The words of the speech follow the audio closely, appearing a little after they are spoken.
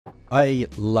I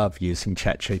love using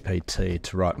ChatGPT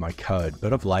to write my code,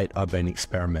 but of late I've been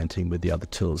experimenting with the other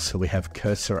tools. So we have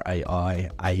CursorAI,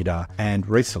 Ada, and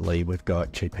recently we've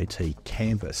got GPT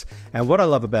Canvas. And what I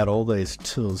love about all these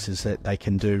tools is that they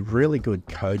can do really good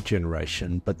code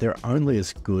generation, but they're only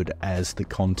as good as the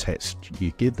context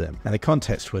you give them. And the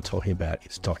context we're talking about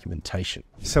is documentation.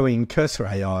 So in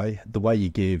CursorAI, the way you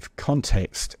give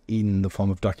context in the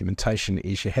form of documentation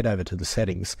is you head over to the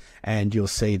settings and you'll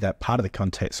see that part of the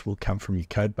context will come from your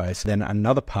code base. Then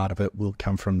another part of it will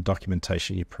come from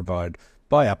documentation you provide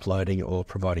by uploading or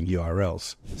providing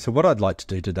URLs. So what I'd like to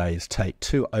do today is take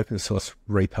two open source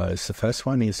repos. The first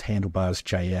one is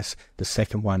Handlebars.js. The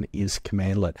second one is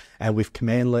cmdlet. And with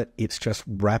cmdlet, it's just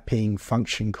wrapping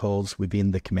function calls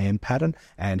within the command pattern,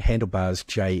 and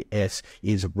Handlebars.js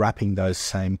is wrapping those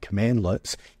same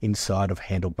cmdlets inside of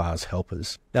Handlebars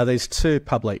helpers. Now, these two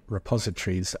public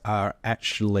repositories are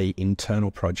actually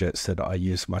internal projects that I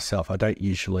use myself. I don't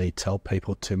usually tell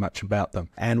people too much about them.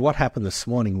 And what happened this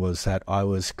morning was that I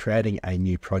was creating a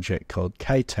new project called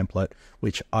cmdlet,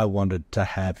 which I wanted to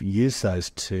have use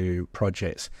those two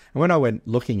projects. And when I went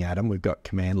looking at them, we've got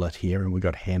cmdlet here and we've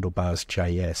got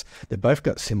Handlebars.js. They've both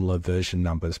got similar version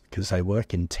numbers because they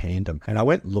work in tandem. And I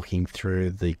went looking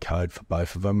through the code for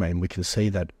both of them, and we can see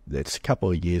that it's a couple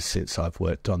of years since I've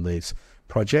worked on these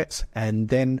projects. And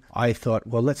then I thought,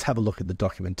 well, let's have a look at the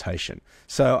documentation.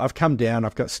 So I've come down,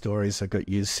 I've got stories, I've got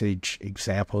usage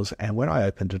examples, and when I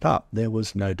opened it up, there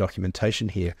was no documentation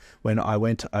here. When I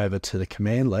went over to the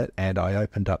cmdlet and I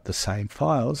opened up the same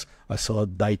files, I saw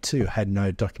they too had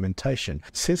no documentation.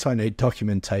 Since I need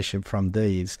documentation from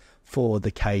these for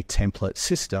the cmdlet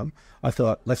system, I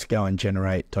thought, let's go and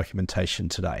generate documentation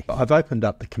today. I've opened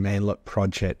up the cmdlet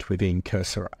project within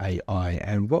CursorAI,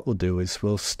 and what we'll do is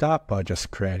we'll start by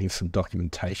just creating some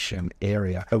documentation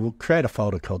area. So we'll create a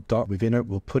folder called doc. Within it,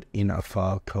 we'll put in a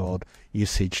file called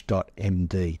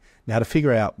usage.md. Now, to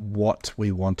figure out what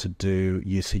we want to do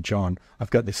usage on, I've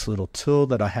got this little tool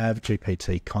that I have,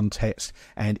 GPT Context,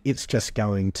 and it's just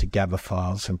going to gather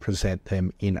files and present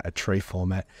them in a tree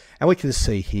format. And we can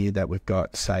see here that we've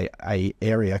got, say, a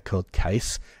area called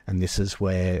case, and this is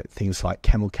where things like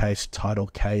camel case, title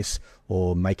case,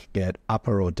 or making it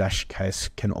upper or dash case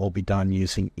can all be done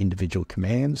using individual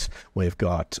commands. We've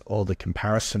got all the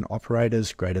comparison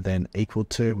operators, greater than, equal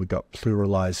to. We've got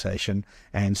pluralization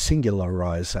and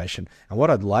singularization. And what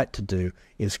I'd like to do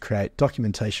is create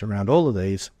documentation around all of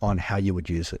these on how you would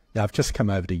use it. Now, I've just come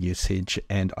over to usage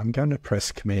and I'm going to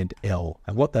press Command L.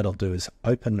 And what that'll do is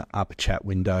open up a chat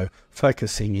window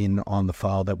focusing in on the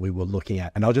file that we were looking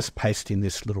at. And I'll just paste in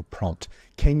this little prompt.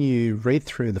 Can you read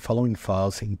through the following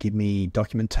files and give me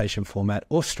documentation format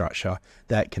or structure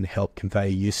that can help convey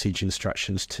usage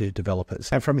instructions to developers?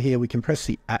 And from here, we can press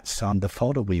the @. The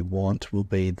folder we want will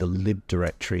be the lib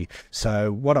directory.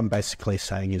 So what I'm basically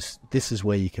saying is this is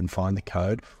where you can find the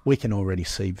code. We can already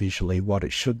see visually what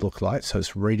it should look like. So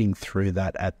it's reading through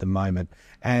that at the moment.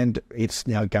 And it's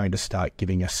now going to start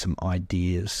giving us some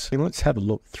ideas. And let's have a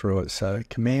look through it. So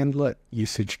cmdlet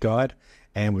usage guide.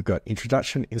 And we've got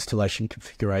introduction, installation,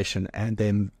 configuration, and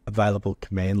then available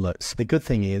cmdlets. The good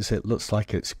thing is it looks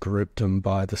like it's grouped them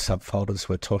by the subfolders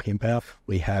we're talking about.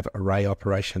 We have array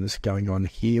operations going on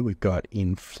here. We've got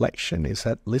inflection. Is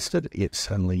that listed? It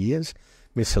certainly is.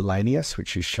 Miscellaneous,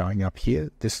 which is showing up here.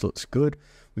 This looks good.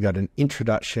 We've got an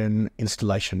introduction,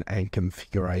 installation, and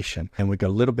configuration. And we've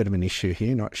got a little bit of an issue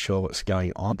here, not sure what's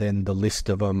going on. Then the list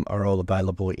of them are all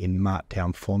available in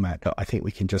markdown format. I think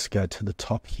we can just go to the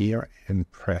top here and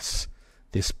press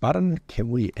this button. Can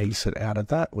we exit out of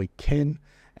that? We can,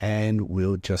 and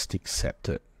we'll just accept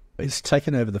it. It's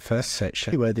taken over the first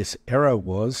section where this error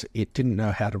was. It didn't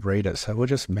know how to read it, so we'll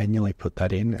just manually put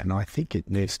that in, and I think it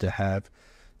needs to have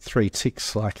 3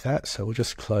 ticks like that, so we'll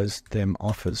just close them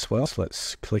off as well. So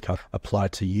let's click on apply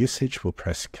to usage. We'll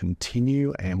press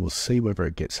continue and we'll see whether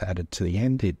it gets added to the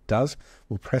end. It does.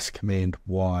 We'll press Command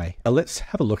Y. Now let's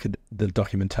have a look at the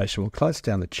documentation. We'll close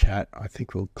down the chat. I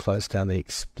think we'll close down the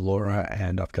Explorer,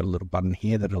 and I've got a little button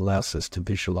here that allows us to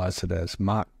visualize it as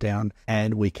Markdown,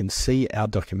 and we can see our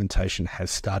documentation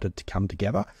has started to come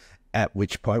together. At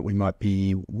which point we might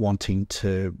be wanting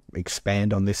to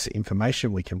expand on this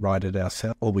information. We can write it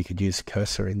ourselves, or we could use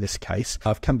Cursor in this case.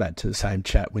 I've come back to the same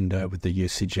chat window with the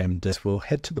usage MD. We'll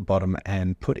head to the bottom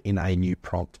and put in a new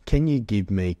prompt. Can you give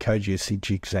me code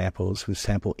usage examples with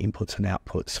sample inputs and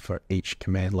outputs for each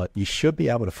cmdlet? You should be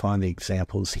able to find the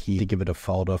examples here to give it a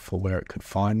folder for where it could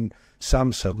find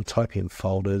some. So we'll type in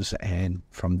folders, and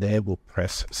from there we'll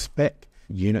press spec.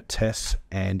 unit tests,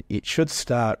 and it should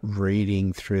start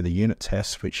reading through the unit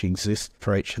tests which exist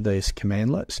for each of these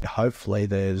commandlets. Hopefully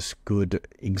there's good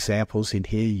examples in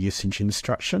here, usage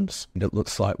instructions, and it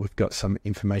looks like we've got some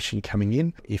information coming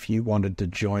in. If you wanted to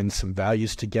join some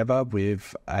values together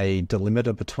with a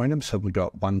delimiter between them, so we've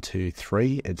got 1, 2,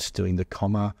 3, it's doing the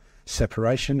comma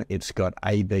separation. It's got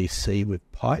A, B, C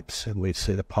with pipes, and we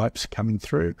see the pipes coming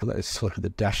through. Let's look at the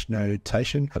dash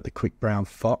notation, got the quick brown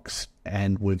fox,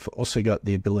 and we've also got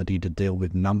the ability to deal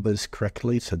with numbers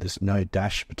correctly, so there's no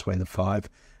dash between the 5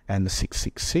 and the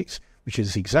 666, which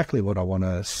is exactly what I want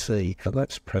to see. So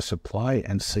let's press apply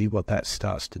and see what that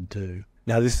starts to do.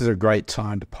 Now, this is a great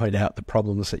time to point out the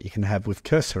problems that you can have with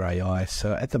CursorAI.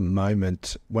 So at the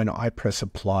moment, when I press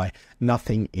apply,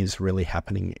 nothing is really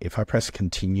happening. If I press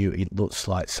continue, it looks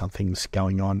like something's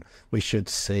going on. We should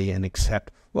see and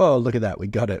accept. Whoa, look at that, we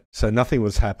got it. So nothing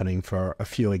was happening for a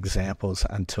few examples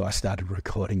until I started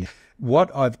recording it.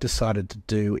 What I've decided to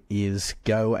do is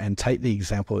go and take the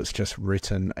example it's just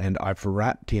written, and I've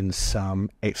wrapped in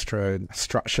some extra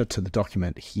structure to the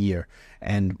document here.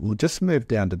 And we'll just move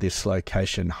down to this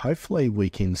location. Hopefully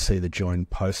we can see the join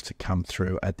post come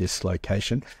through at this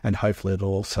location, and hopefully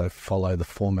it'll also follow the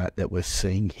format that we're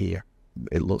seeing here.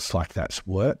 It looks like that's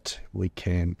worked. We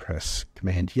can press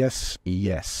Command yes,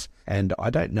 yes. And I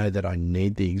don't know that I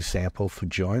need the example for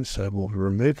join, so we'll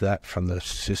remove that from the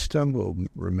system. We'll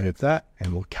remove that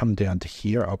and we'll come down to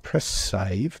here. I'll press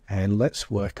save and let's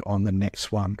work on the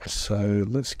next one. So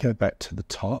let's go back to the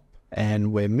top,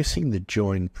 and we're missing the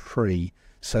join pre.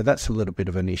 So that's a little bit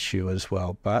of an issue as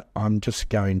well, but I'm just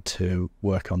going to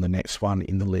work on the next one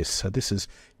in the list. So this is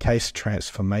case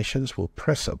transformations. We'll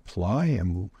press apply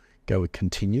and we'll go with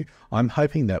continue. I'm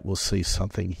hoping that we'll see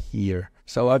something here.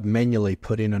 So I've manually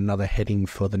put in another heading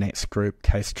for the next group,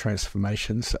 case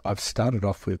transformations. I've started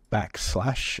off with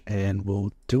backslash, and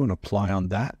we'll do an apply on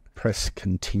that. Press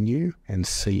continue and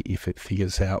see if it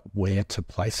figures out where to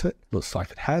place it. Looks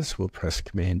like it has. We'll press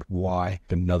Command Y.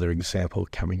 Another example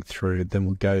coming through. Then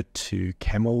we'll go to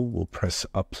camel. We'll press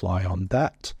apply on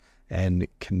that and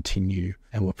continue,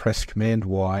 and we'll press Command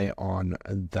Y on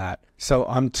that. So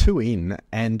I'm 2 in,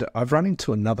 and I've run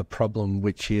into another problem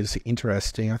which is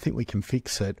interesting. I think we can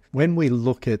fix it. When we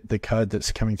look at the code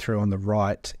that's coming through on the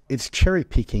right, it's cherry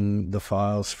picking the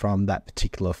files from that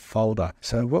particular folder.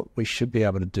 So what we should be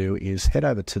able to do is head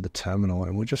over to the terminal,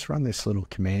 and we'll just run this little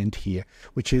command here,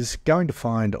 which is going to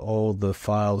find all the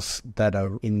files that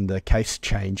are in the case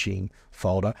changing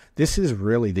folder. This is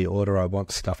really the order I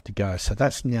want stuff to go. So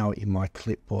that's now in my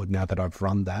clipboard now that I've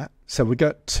run that. So we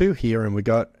got 2 here, and we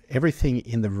got everything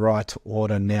in the right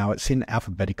order now. It's in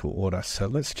alphabetical order. So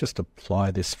let's just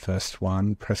apply this first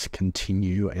one, press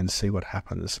continue and see what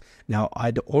happens. Now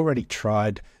I'd already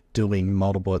tried doing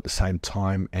multiple at the same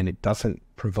time, and it doesn't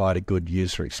provide a good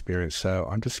user experience. So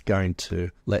I'm just going to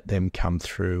let them come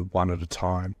through one at a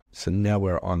time. So now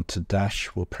we're on to dash.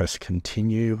 We'll press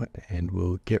continue and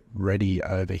we'll get ready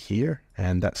over here.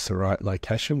 And that's the right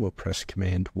location. We'll press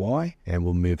Command Y and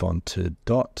we'll move on to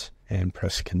dot and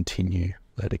press continue.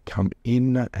 Let it come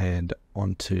in and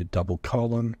onto double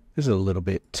colon. This is a little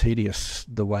bit tedious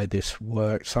the way this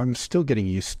works. I'm still getting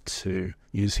used to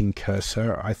using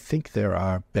Cursor. I think there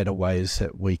are better ways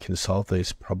that we can solve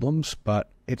these problems, but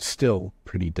it's still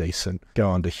pretty decent. Go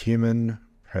on to human,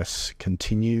 press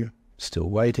continue, still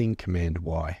waiting, Command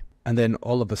Y. And then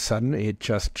all of a sudden it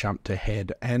just jumped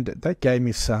ahead, and that gave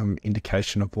me some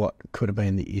indication of what could have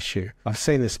been the issue. I've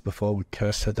seen this before with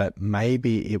Cursor, that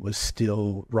maybe it was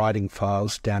still writing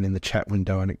files down in the chat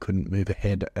window and it couldn't move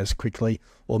ahead as quickly,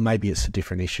 or maybe it's a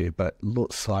different issue, but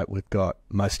looks like we've got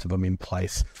most of them in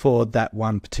place for that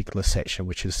one particular section,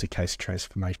 which is the case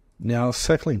transformation. Now,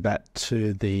 circling back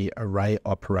to the array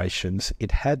operations,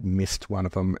 it had missed one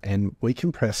of them, and we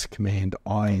can press Command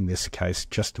I in this case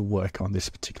just to work on this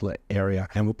particular area.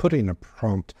 And we'll put in a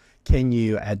prompt, can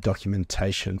you add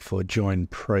documentation for join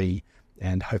pre?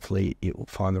 And hopefully it will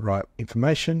find the right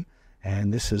information.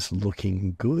 And this is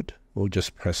looking good. We'll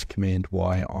just press Command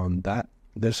Y on that.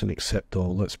 There's an accept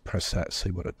all. Let's press that,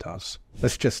 see what it does.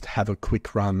 Let's just have a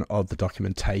quick run of the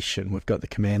documentation. We've got the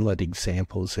commandlet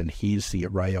examples, and here's the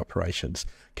array operations.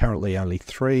 Currently only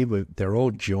 3. They're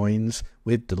all joins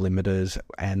with delimiters,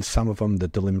 and some of them the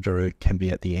delimiter can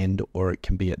be at the end or it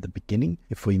can be at the beginning.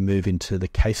 If we move into the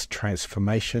case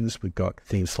transformations, we've got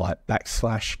things like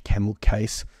backslash, camel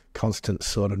case, constant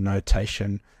sort of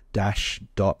notation, dash,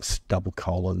 dots, double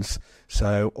colons.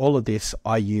 So all of this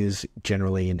I use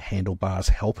generally in Handlebars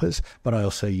helpers, but I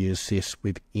also use this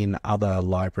within other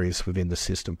libraries within the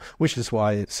system, which is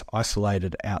why it's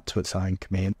isolated out to its own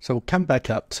command. So we'll come back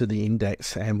up to the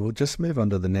index and we'll just move on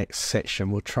to the next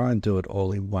section. We'll try and do it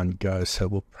all in one go. So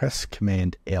we'll press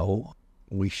Command L.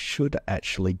 We should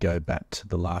actually go back to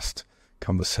the last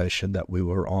conversation that we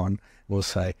were on. We'll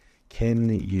say, can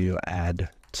you add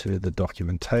to the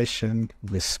documentation?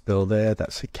 Misspell there,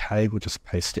 that's okay. We'll just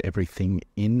paste everything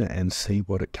in and see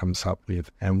what it comes up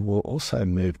with. And we'll also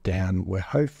move down where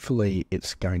hopefully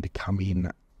it's going to come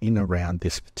in around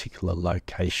this particular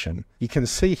location. You can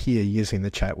see here using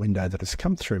the chat window that it's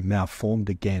come through malformed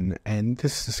again, and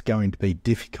this is going to be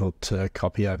difficult to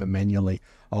copy over manually.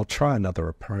 I'll try another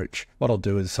approach. What I'll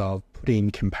do is I'll put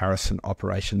in comparison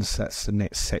operations. That's the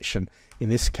next section. In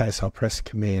this case, I'll press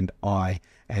Command I,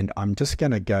 and I'm just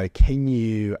going to go, can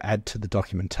you add to the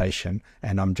documentation?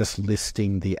 And I'm just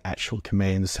listing the actual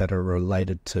commands that are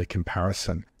related to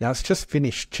comparison. Now it's just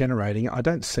finished generating. I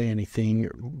don't see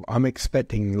anything. I'm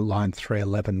expecting line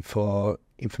 311 for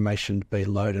information to be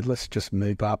loaded. Let's just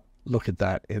move up. Look at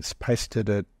that. It's pasted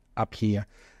it up here.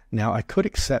 Now I could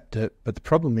accept it, but the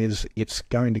problem is it's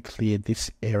going to clear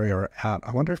this area out.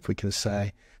 I wonder if we can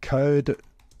say code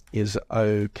is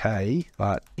okay,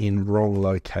 but in wrong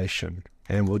location.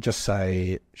 And we'll just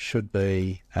say should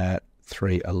be at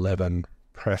 311,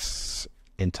 press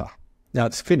enter. Now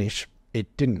it's finished.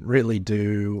 It didn't really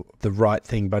do the right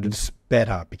thing, but it's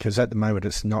better because at the moment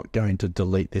it's not going to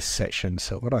delete this section.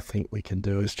 So what I think we can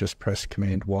do is just press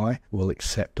Command Y. We'll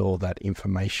accept all that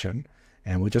information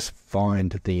and we'll just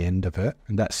find the end of it.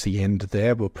 And that's the end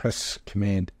there. We'll press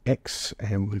Command X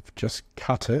and we've just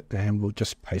cut it and we'll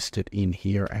just paste it in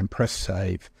here and press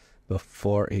save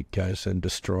before it goes and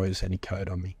destroys any code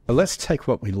on me. But let's take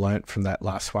what we learnt from that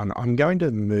last one. I'm going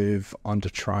to move on to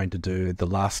trying to do the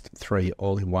last three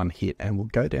all in one hit, and we'll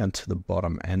go down to the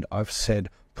bottom and I've said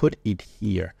put it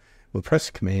here. We'll press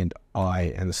Command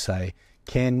I and say,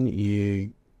 can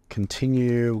you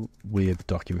continue with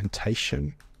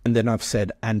documentation? And then I've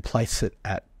said and place it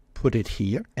at put it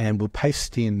here, and we'll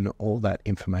paste in all that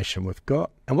information we've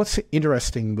got. And what's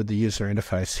interesting with the user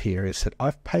interface here is that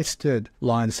I've pasted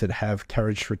lines that have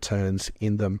carriage returns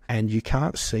in them and you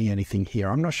can't see anything here.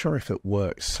 I'm not sure if it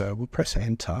works, so we'll press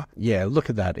enter. Yeah, look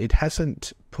at that. It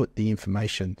hasn't put the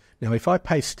information. Now if I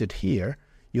paste it here,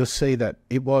 you'll see that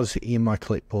it was in my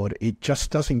clipboard. It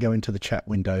just doesn't go into the chat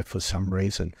window for some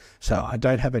reason. So I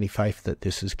don't have any faith that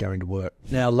this is going to work.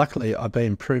 Now luckily I've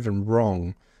been proven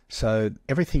wrong. So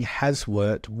everything has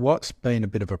worked. What's been a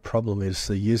bit of a problem is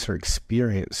the user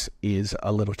experience is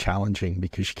a little challenging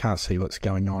because you can't see what's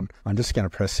going on. I'm just going to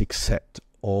press accept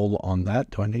all on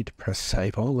that. Do I need to press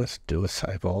save all? Let's do a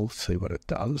save all, see what it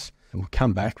does. And we'll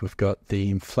come back. We've got the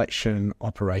inflection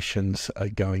operations are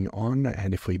going on.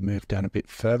 And if we move down a bit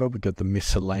further, we've got the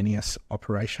miscellaneous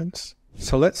operations.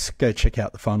 So let's go check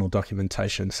out the final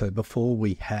documentation. So before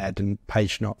we had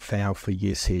page not found for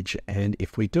usage, and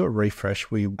if we do a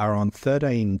refresh, we are on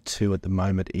 13.2 at the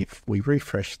moment. If we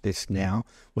refresh this now,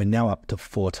 we're now up to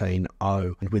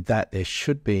 14.0. And with that, there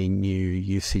should be new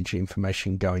usage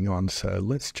information going on. So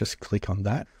let's just click on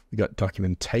that. We've got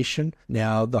documentation.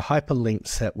 Now the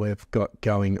hyperlinks that we've got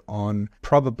going on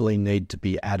probably need to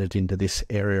be added into this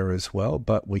area as well,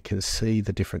 but we can see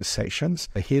the different sections.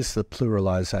 Here's the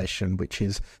pluralization, which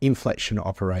is inflection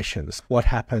operations. What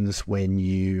happens when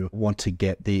you want to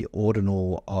get the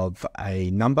ordinal of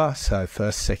a number, so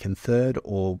first, second, third,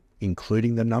 or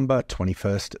including the number,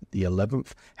 21st, the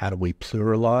 11th? How do we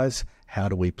pluralize? How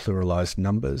do we pluralize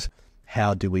numbers?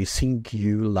 How do we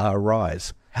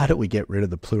singularize? How do we get rid of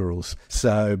the plurals?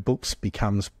 So books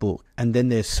becomes book. And then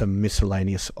there's some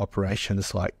miscellaneous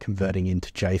operations like converting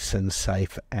into JSON,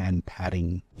 safe, and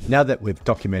padding. Now that we've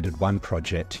documented one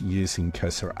project using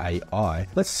CursorAI,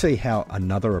 let's see how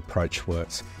another approach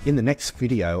works. In the next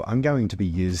video, I'm going to be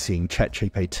using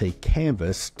ChatGPT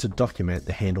Canvas to document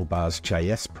the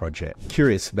Handlebars.js project.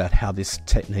 Curious about how this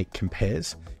technique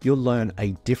compares? You'll learn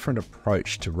a different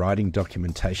approach to writing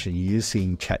documentation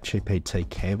using ChatGPT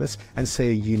Canvas and see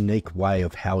a unique way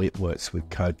of how it works with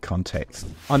code context.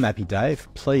 I'm Happy Dave.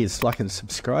 Please like and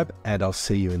subscribe, and I'll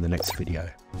see you in the next video.